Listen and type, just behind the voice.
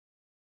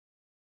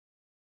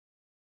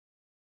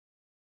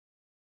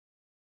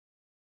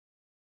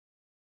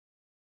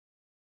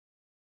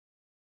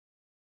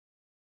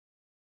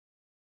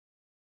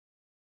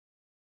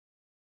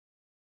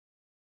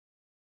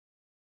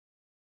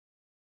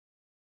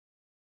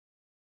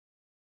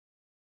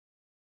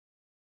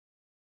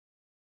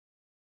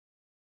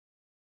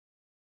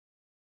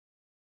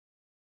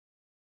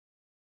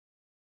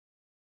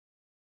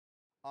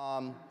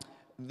Um,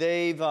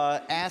 they've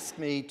asked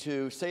me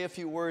to say a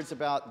few words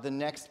about the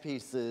next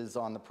pieces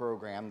on the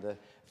program, the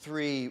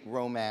three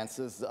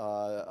romances,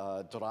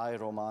 Drei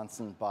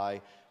Romanzen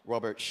by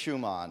Robert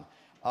Schumann.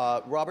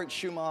 Robert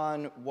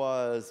Schumann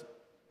was,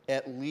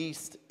 at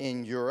least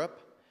in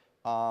Europe,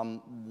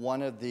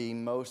 one of the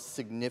most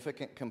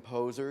significant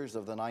composers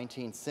of the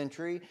 19th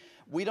century.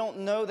 We don't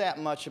know that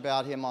much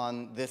about him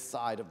on this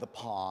side of the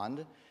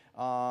pond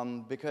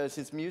because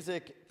his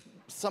music,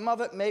 some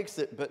of it makes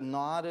it, but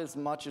not as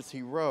much as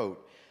he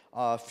wrote.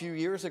 A few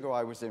years ago,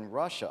 I was in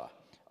Russia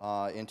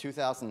in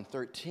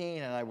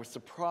 2013, and I was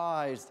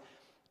surprised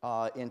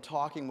in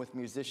talking with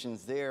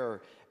musicians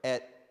there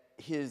at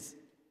his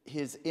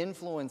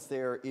influence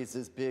there is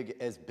as big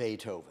as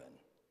Beethoven.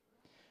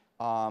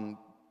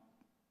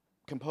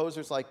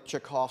 Composers like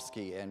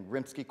Tchaikovsky and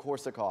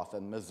Rimsky-Korsakov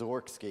and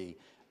Mussorgsky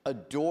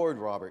adored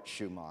Robert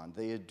Schumann.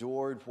 They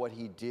adored what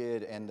he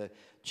did and the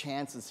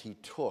chances he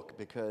took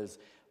because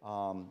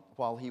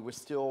while he was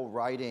still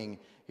writing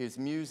his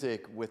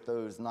music with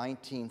those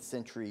 19th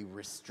century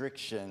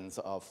restrictions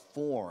of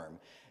form,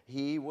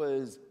 he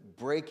was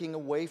breaking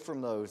away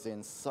from those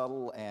in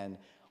subtle and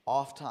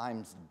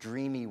oftentimes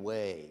dreamy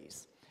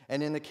ways.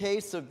 And in the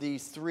case of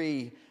these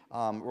three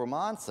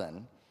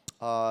Romanzen,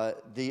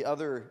 the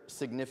other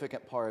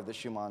significant part of the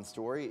Schumann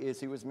story is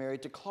he was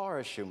married to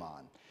Clara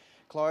Schumann.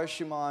 Clara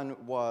Schumann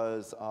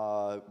was,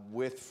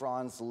 with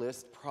Franz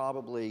Liszt,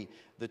 probably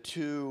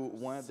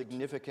one of the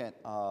significant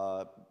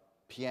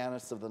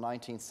pianists of the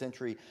 19th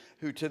century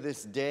who to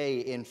this day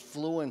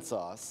influence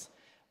us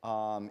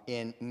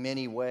in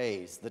many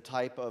ways. The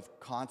type of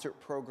concert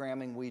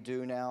programming we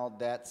do now,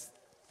 that's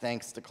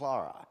thanks to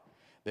Clara,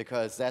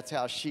 because that's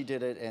how she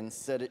did it and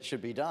said it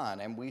should be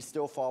done, and we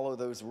still follow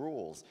those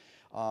rules.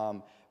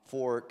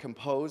 For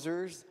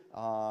composers,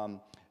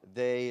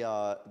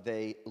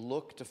 they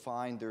look to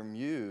find their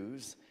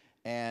muse,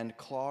 and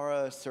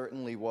Clara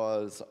certainly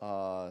was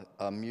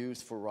a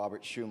muse for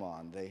Robert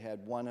Schumann. They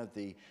had one of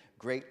the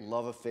great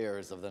love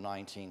affairs of the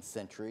 19th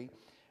century,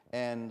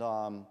 and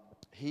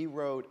he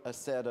wrote a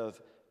set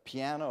of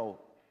piano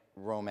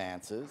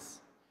romances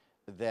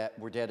that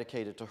were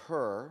dedicated to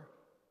her.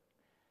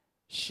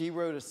 She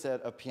wrote a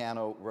set of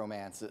piano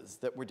romances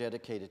that were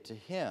dedicated to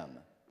him.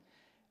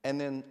 And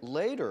then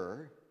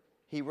later,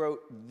 he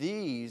wrote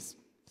these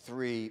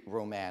three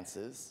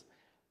romances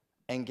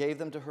and gave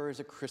them to her as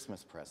a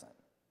Christmas present.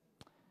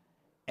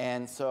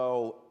 And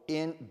so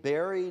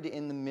buried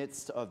in the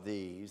midst of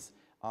these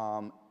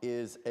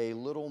is a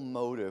little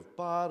motive.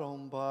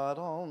 Ba-dum,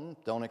 ba-dum.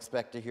 Don't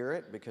expect to hear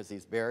it because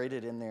he's buried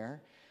it in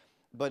there.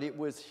 But it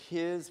was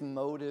his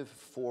motive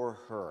for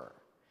her.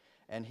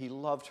 And he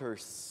loved her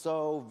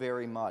so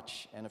very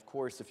much. And of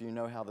course, if you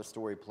know how the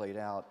story played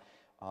out,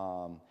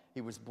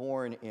 he was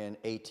born in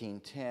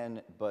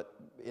 1810, but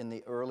in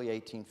the early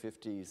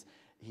 1850s,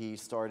 he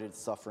started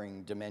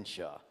suffering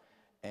dementia,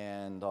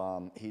 and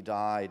he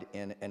died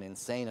in an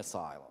insane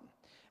asylum.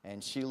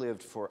 And she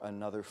lived for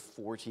another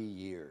 40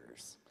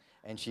 years,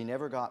 and she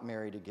never got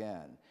married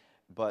again.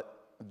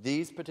 But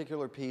these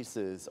particular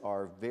pieces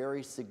are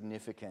very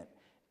significant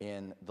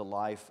in the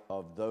life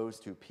of those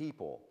two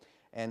people.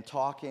 And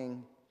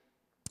talking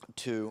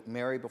to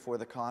Mary before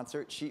the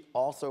concert, she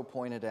also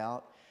pointed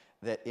out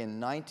that in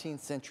 19th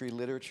century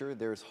literature,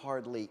 there's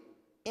hardly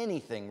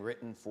anything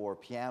written for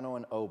piano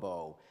and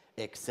oboe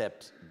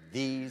except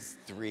these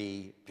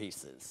three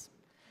pieces.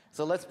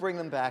 So let's bring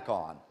them back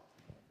on.